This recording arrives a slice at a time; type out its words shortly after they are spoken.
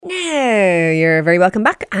Now, you're very welcome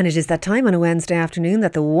back, and it is that time on a Wednesday afternoon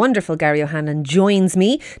that the wonderful Gary O'Hanlon joins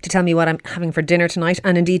me to tell me what I'm having for dinner tonight,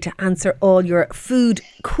 and indeed to answer all your food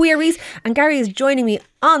queries. And Gary is joining me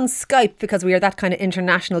on Skype because we are that kind of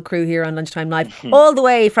international crew here on Lunchtime Live, all the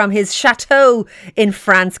way from his chateau in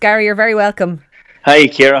France. Gary, you're very welcome. Hi,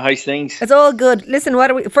 Ciara. How's things? It's all good. Listen,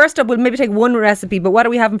 first up, we'll maybe take one recipe, but what are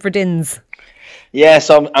we having for dins? Yeah,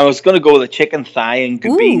 so I was going to go with a chicken thigh and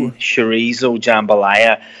bean chorizo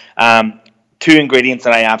jambalaya. Two ingredients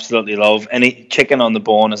that I absolutely love. Any chicken on the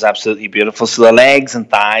bone is absolutely beautiful. So the legs and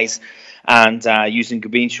thighs, and using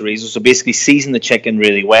bean chorizo. So basically, season the chicken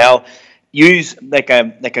really well. Use like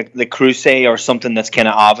a Le Creuset or something that's kind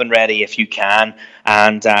of oven ready if you can,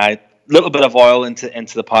 and little bit of oil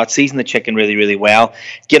into the pot. Season the chicken really, really well.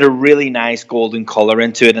 Get a really nice golden color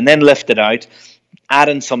into it, and then lift it out. Add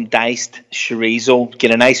in some diced chorizo,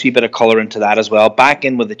 get a nice wee bit of colour into that as well. Back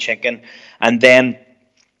in with the chicken, and then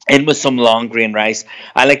in with some long grain rice.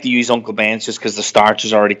 I like to use Uncle Ben's just because the starch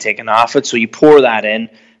is already taken off it. So you pour that in,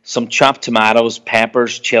 some chopped tomatoes,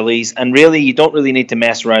 peppers, chilies, and really you don't really need to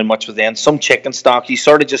mess around much with them. Some chicken stock, you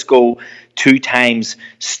sort of just go 2 times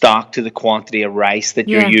stock to the quantity of rice that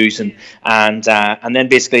you're using, and then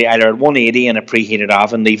basically either at 180 in a preheated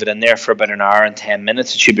oven, leave it in there for about an hour and 10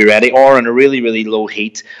 minutes. It should be ready, or on a really, really low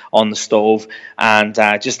heat on the stove, and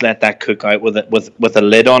just let that cook out with a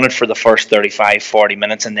lid on it for the first 35-40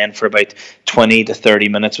 minutes, and then for about 20 to 30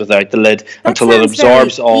 minutes without the lid until it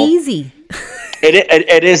absorbs all. Easy.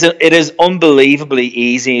 It is unbelievably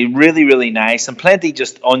easy, really, really nice, and plenty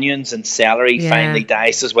just onions and celery finely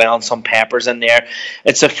diced as well, and some peppers in there.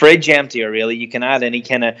 It's a fridge emptier, really. You can add any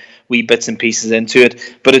kind of wee bits and pieces into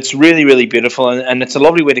it, but it's really, really beautiful, and it's a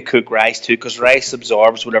lovely way to cook rice too, because rice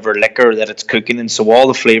absorbs whatever liquor that it's cooking, and so all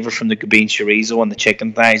the flavour from the bean chorizo and the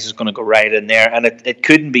chicken thighs is going to go right in there, and it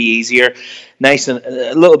couldn't be easier. Nice and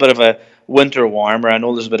a little bit of a winter warmer. I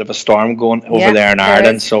know there's a bit of a storm going over there in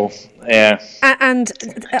Ireland, so yeah. And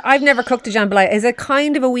I've never cooked a jambalaya. Is it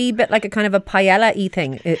kind of a wee bit like a kind of a paella-y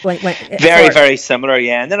thing? Very similar,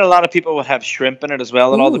 yeah. And then a lot of people would have shrimp in it as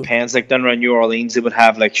well. It all depends. Like down around New Orleans, they would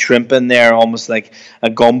have like shrimp in there, almost like a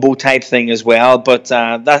gumbo type thing as well. But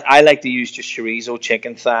that I like to use just chorizo,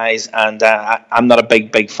 chicken thighs, and I'm not a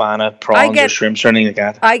big fan of prawns or shrimps or anything like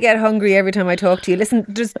that. I get hungry every time I talk to you. Listen,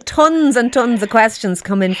 there's tons and tons of questions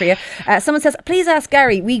come in for you. Someone says, please ask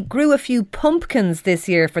Gary, we grew a few pumpkins this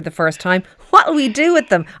year for the first time. What will we do with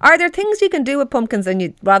them? Are there things you can do with pumpkins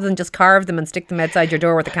rather than just carve them and stick them outside your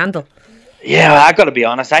door with a candle? Yeah, I got to be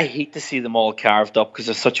honest, I hate to see them all carved up because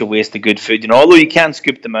it's such a waste of good food. Although you can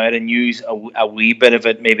scoop them out and use a wee bit of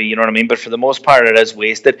it, maybe, you know what I mean? But for the most part, it is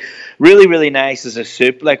wasted. Really, really nice as a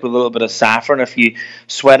soup, like with a little bit of saffron. If you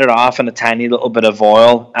sweat it off in a tiny little bit of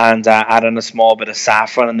oil and add in a small bit of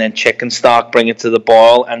saffron and then chicken stock, bring it to the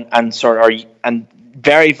boil and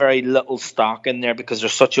very, very little stock in there because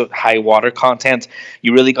there's such a high water content.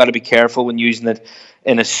 You really got to be careful when using it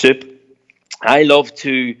in a soup. I love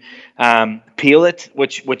to peel it,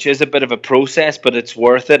 which is a bit of a process, but it's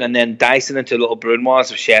worth it, and then dice it into little brunoise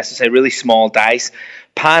of chestnuts, really small dice,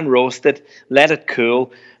 pan roast it, let it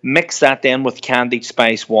cool, mix that then with candied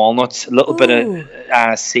spice walnuts, a little bit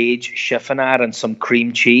of sage chiffonade and some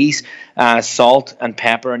cream cheese, salt and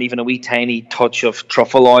pepper, and even a wee tiny touch of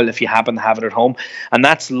truffle oil if you happen to have it at home. And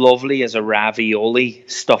that's lovely as a ravioli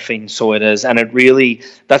stuffing, so it is. And it really,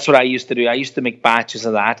 that's what I used to do. I used to make batches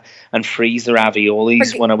of that and freeze the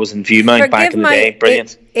raviolis when I was in Viewmount back in the day.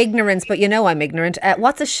 Brilliant. Ignorance, but you know I'm ignorant.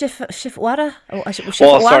 What's a chiffonade?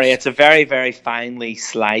 Sorry, it's a very, very finely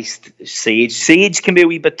sliced sage. Sage can be a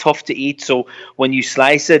wee bit tough to eat, so when you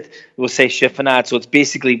slice it, we'll say chiffonade. So it's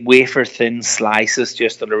basically wafer thin slices,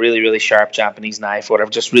 just on a really, really sharp Japanese knife, or whatever,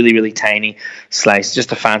 just really, really tiny slice.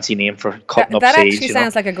 Just a fancy name for cutting up sage. That actually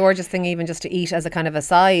sounds like a gorgeous thing, even just to eat as a kind of a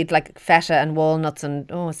side, like feta and walnuts, and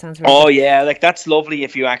it sounds really good. Yeah, like that's lovely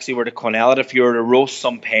if you actually were to quenelle it. If you were to roast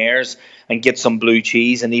some pears and get some blue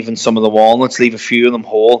cheese and even some of the walnuts, leave a few of them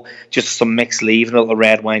whole, just some mixed leaf and a little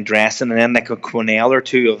red wine dressing, and then like a quenelle or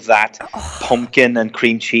two of that pumpkin and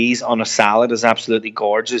cream cheese on a salad is absolutely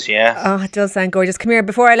gorgeous, yeah. Oh, it does sound gorgeous. Come here,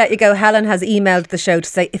 before I let you go, Helen has emailed the show to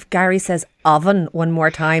say, if Gary says oven one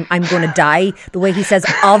more time, I'm going to die. The way he says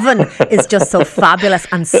oven is just so fabulous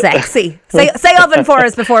and sexy. Say oven for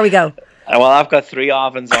us before we go. Well, I've got 3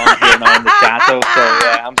 ovens on here now in the chateau, so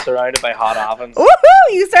yeah, I'm surrounded by hot ovens. Woohoo!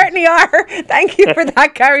 You certainly are. Thank you for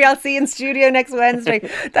that, Gary. I'll see you in studio next Wednesday.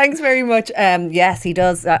 Thanks very much. Yes, he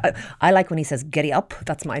does. I like when he says "giddy up."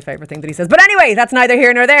 That's my favourite thing that he says. But anyway, that's neither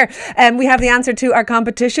here nor there. We have the answer to our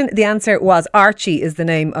competition. The answer was Archie is the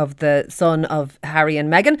name of the son of Harry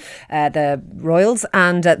and Meghan, the royals,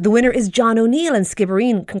 and the winner is John O'Neill in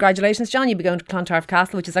Skibbereen. Congratulations, John. You'll be going to Clontarf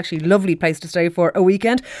Castle, which is actually a lovely place to stay for a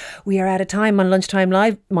weekend. We are out of time on Lunchtime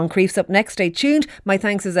Live. Moncrief's up next. Stay tuned. My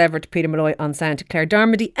thanks as ever to Peter Malloy on sound, to Claire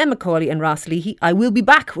Dermody, Emma Cawley and Ross Leahy. I will be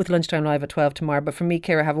back with Lunchtime Live at 12 tomorrow. But for me,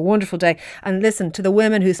 Ciara, have a wonderful day. And listen, to the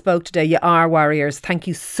women who spoke today, you are warriors. Thank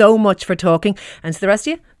you so much for talking. And to the rest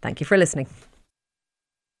of you, thank you for listening.